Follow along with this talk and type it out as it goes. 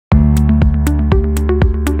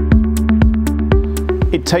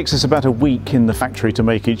It takes us about a week in the factory to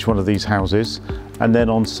make each one of these houses, and then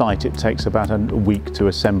on site it takes about a week to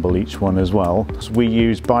assemble each one as well. So we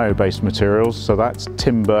use bio-based materials, so that's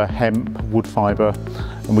timber, hemp, wood fibre,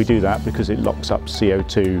 and we do that because it locks up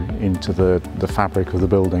CO2 into the fabric of the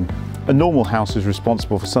building. A normal house is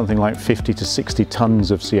responsible for something like 50 to 60 tonnes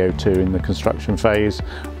of CO2 in the construction phase.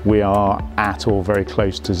 We are at or very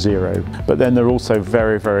close to zero. But then they're also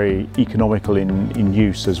very, very economical in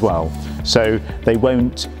use as well. So they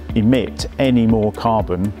won't emit any more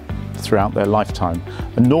carbon throughout their lifetime.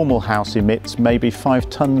 A normal house emits maybe 5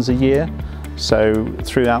 tonnes a year. So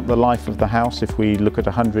throughout the life of the house, if we look at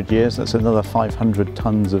 100 years, that's another 500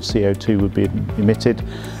 tonnes of CO2 would be emitted.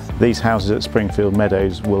 These houses at Springfield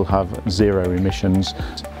Meadows will have zero emissions.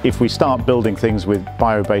 If we start building things with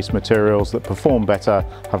bio-based materials that perform better,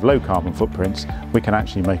 have low carbon footprints, we can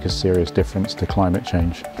actually make a serious difference to climate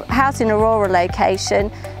change. A house in a rural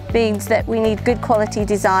location means that we need good quality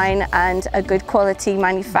design and a good quality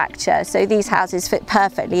manufacture, so these houses fit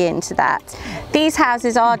perfectly into that. These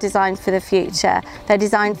houses are designed for the future. They're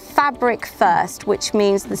designed fabric first, which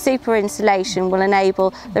means the super insulation will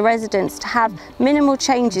enable the residents to have minimal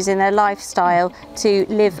changes in their lifestyle to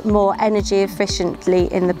live more energy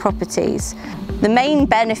efficiently in the properties. The main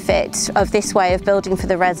benefit of this way of building for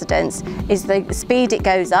the residents is the speed it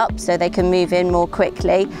goes up, so they can move in more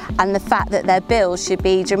quickly, and the fact that their bills should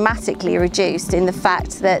be dramatically reduced in the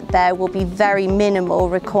fact that there will be very minimal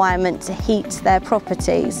requirement to heat their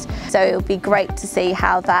properties. So it will be great to see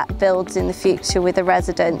how that builds in the future with the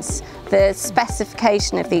residents. The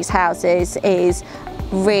specification of these houses is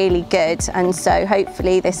really good, and so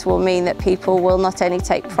hopefully this will mean that people will not only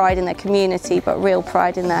take pride in their community but real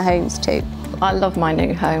pride in their homes too. I love my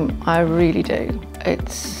new home, I really do.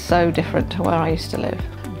 It's so different to where I used to live.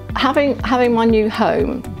 Having my new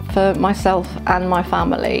home for myself and my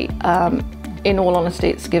family, in all honesty,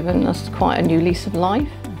 it's given us quite a new lease of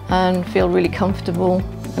life and feel really comfortable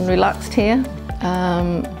and relaxed here.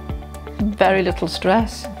 Very little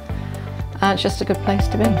stress, and it's just a good place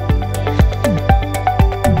to be.